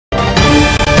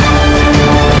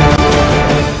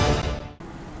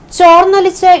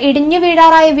ചോർന്നൊലിച്ച് ഇടിഞ്ഞു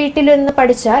വീഴാറായ വീട്ടിലിരുന്ന്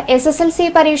പഠിച്ച് SSLC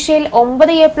പരീക്ഷയിൽ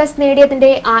 9A+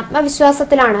 നേടിയതിന്റെ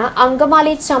ആത്മവിശ്വാസത്തിലാണ്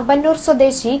അങ്കമാലി ചമ്പന്നൂർ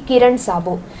സ്വദേശി കിരൺ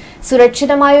സാബു.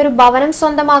 സുരക്ഷിതമായ ഒരു ഭവനം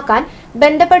സ്വന്തമാക്കാൻ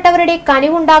ബന്ധപ്പെട്ടവരുടെ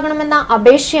കനിവുണ്ടാകണമെന്ന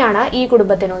അപേക്ഷയാണ് ഈ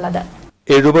കുടുംബത്തിനുള്ളത്.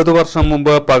 70 വർഷം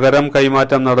മുമ്പ് പകരം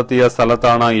കൈമാറ്റം നടത്തിയ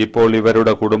സ്ഥലത്താണ് ഇപ്പോൾ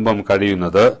ഇവരുടെ കുടുംബം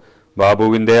കഴിയുന്നത്.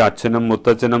 ബാബുവിന്റെ അച്ഛനും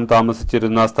മുത്തച്ഛനും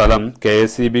താമസിച്ചിരുന്ന സ്ഥലം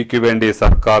KSEBയ്ക്ക് വേണ്ടി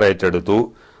സർക്കാർ ഏറ്റെടുത്തു.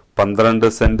 12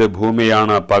 സെന്റ്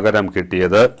ഭൂമിയാണ് പകരം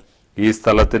കിട്ടിയത്. ഈ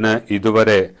സ്ഥലത്തിന്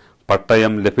ഇതുവരെ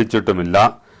പട്ടയം ലഭിച്ചിട്ടുമില്ല.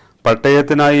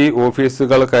 പട്ടയത്തിനായി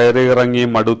ഓഫീസുകൾ കയറിയിറങ്ങി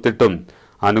മടുത്തിട്ടും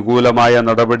അനുകൂലമായ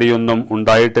നടപടിയൊന്നും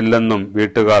ഉണ്ടായിട്ടില്ലെന്നും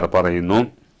വീട്ടുകാർ പറയുന്നു.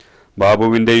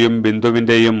 ബാബുവിന്റെയും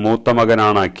ബിന്ദുവിന്റെയും മൂത്ത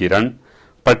മകനാണ് കിരൺ.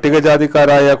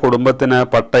 പട്ടികജാതിക്കാരായ കുടുംബത്തിന്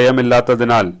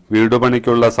പട്ടയമില്ലാത്തതിനാൽ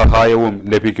വീടുപണിക്കുള്ള സഹായവും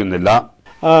ലഭിക്കുന്നില്ല.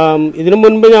 ഇതിനു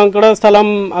മുൻപ് ഞങ്ങളുടെ സ്ഥലം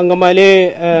അങ്കമാലി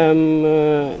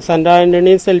സെന്റ്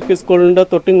ആന്റണീസ് LP സ്കൂളിന്റെ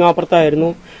തൊട്ടിങ്ങാപ്പുറത്തായിരുന്നു.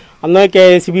 അന്ന്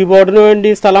KSEB ബോർഡിന്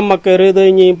വേണ്ടി സ്ഥലം അക്വയർ ചെയ്ത്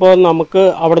കഴിഞ്ഞപ്പോൾ നമുക്ക്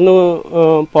അവിടുന്ന്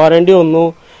പോരേണ്ടി വന്നു.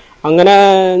 അങ്ങനെ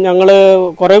ഞങ്ങൾ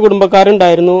കുറേ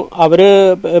കുടുംബക്കാരുണ്ടായിരുന്നു. അവർ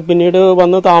പിന്നീട്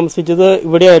വന്ന് താമസിച്ചത്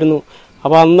ഇവിടെയായിരുന്നു.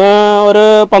 അപ്പോൾ അന്ന് ഒരു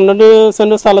 12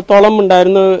 സെന്റ് സ്ഥലത്തോളം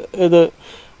ഉണ്ടായിരുന്നു ഇത്.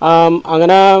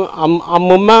 അങ്ങനെ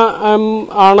അമ്മുമ്മ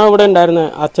ആണ് ഇവിടെ ഉണ്ടായിരുന്നത്.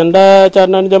 അച്ഛൻ്റെ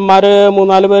ചേട്ടനനുജന്മാർ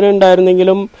 3-4 പേര്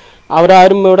ഉണ്ടായിരുന്നെങ്കിലും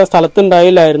അവരാരും ഇവിടെ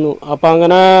സ്ഥലത്തുണ്ടായില്ലായിരുന്നു. അപ്പം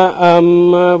അങ്ങനെ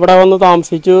ഇവിടെ വന്ന്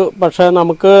താമസിച്ചു. പക്ഷെ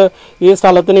നമുക്ക് ഈ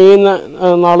സ്ഥലത്തിന് ഈ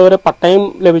നാൾ വരെ പട്ടയം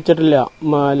ലഭിച്ചിട്ടില്ല.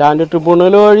 ലാൻഡ്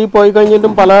ട്രിബ്യൂണൽ വഴി പോയി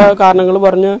കഴിഞ്ഞിട്ടും പല കാരണങ്ങൾ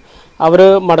പറഞ്ഞ് അവർ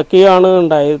മടക്കുകയാണ്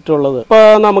ഉണ്ടായിട്ടുള്ളത്. ഇപ്പോൾ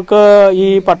നമുക്ക് ഈ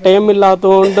പട്ടയം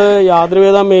ഇല്ലാത്തതുകൊണ്ട്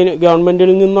യാതൊരുവിധ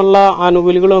ഗവൺമെന്റിൽ നിന്നുള്ള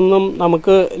ആനുകൂല്യങ്ങളൊന്നും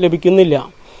നമുക്ക് ലഭിക്കുന്നില്ല.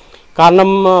 കാരണം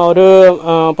ഒരു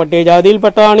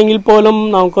പട്ടികജാതിയിൽപ്പെട്ടതാണെങ്കിൽ പോലും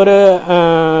നമുക്കൊരു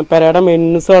പെരയുടെ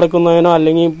മെയിൻ്റനൻസ് നടക്കുന്നതിനോ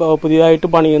അല്ലെങ്കിൽ പുതിയതായിട്ട്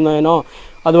പണിയുന്നതിനോ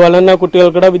അതുപോലെ തന്നെ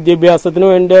കുട്ടികൾക്കുടെ വിദ്യാഭ്യാസത്തിന്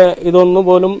വേണ്ടി ഇതൊന്നും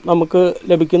പോലും നമുക്ക്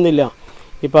ലഭിക്കുന്നില്ല.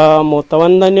 ഇപ്പം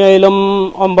മൂത്തവൻ തന്നെയായാലും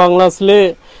 9ാം ക്ലാസ്സിൽ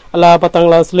അല്ല 10ാം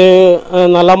ക്ലാസ്സിൽ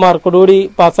നല്ല മാർക്കോടുകൂടി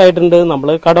പാസ്സായിട്ടുണ്ട്.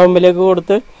 നമ്മൾ കടവമ്പിലേക്ക്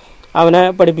കൊടുത്ത് അവനെ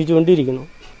പഠിപ്പിച്ചുകൊണ്ടിരിക്കുന്നു.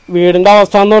 വീടിൻ്റെ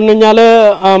അവസ്ഥ എന്ന് പറഞ്ഞു കഴിഞ്ഞാൽ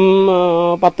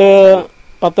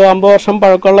 10-50 വർഷം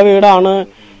പഴക്കമുള്ള വീടാണ്.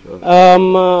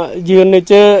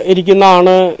 ജീർണിച്ച്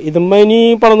ഇരിക്കുന്നതാണ്. ഇതുമ്പോ ഇനി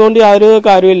പണിതുകൊണ്ട് യാതൊരു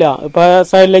കാര്യമില്ല. ഇപ്പൊ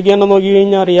സൈഡിലേക്ക് തന്നെ നോക്കി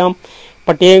കഴിഞ്ഞാൽ അറിയാം,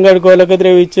 പട്ടികയും കഴുക്കോലൊക്കെ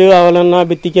ദ്രവിച്ച് അതുപോലെ തന്നെ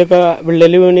ഭിത്തിക്കൊക്കെ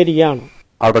വിള്ളല് വീണിരിക്കുകയാണ്.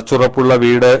 അടച്ചുറപ്പുള്ള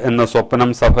വീട് എന്ന സ്വപ്നം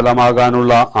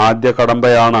സഫലമാകാനുള്ള ആദ്യ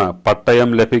കടമ്പയാണ് പട്ടയം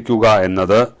ലഭിക്കുക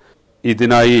എന്നത്.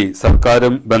 ഇതിനായി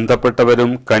സർക്കാരും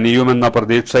ബന്ധപ്പെട്ടവരും കനിയുമെന്ന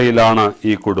പ്രതീക്ഷയിലാണ്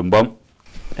ഈ കുടുംബം.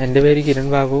 എൻ്റെ പേര് കിരൺ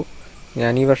ബാബു.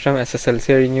 ഞാൻ ഈ വർഷം SSLC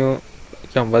കഴിഞ്ഞു.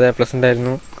 9A+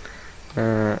 ഉണ്ടായിരുന്നു.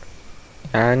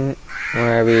 ഞാൻ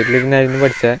വീട്ടിലിരുന്നായിരുന്നു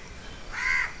പഠിച്ചത്.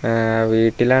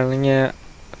 വീട്ടിലാണെങ്കിൽ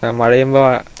മഴ പെയ്യുമ്പോൾ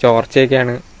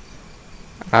ചോർച്ചയൊക്കെയാണ്.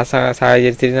 ആ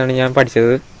സാഹചര്യത്തിലാണ് ഞാൻ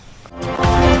പഠിച്ചത്.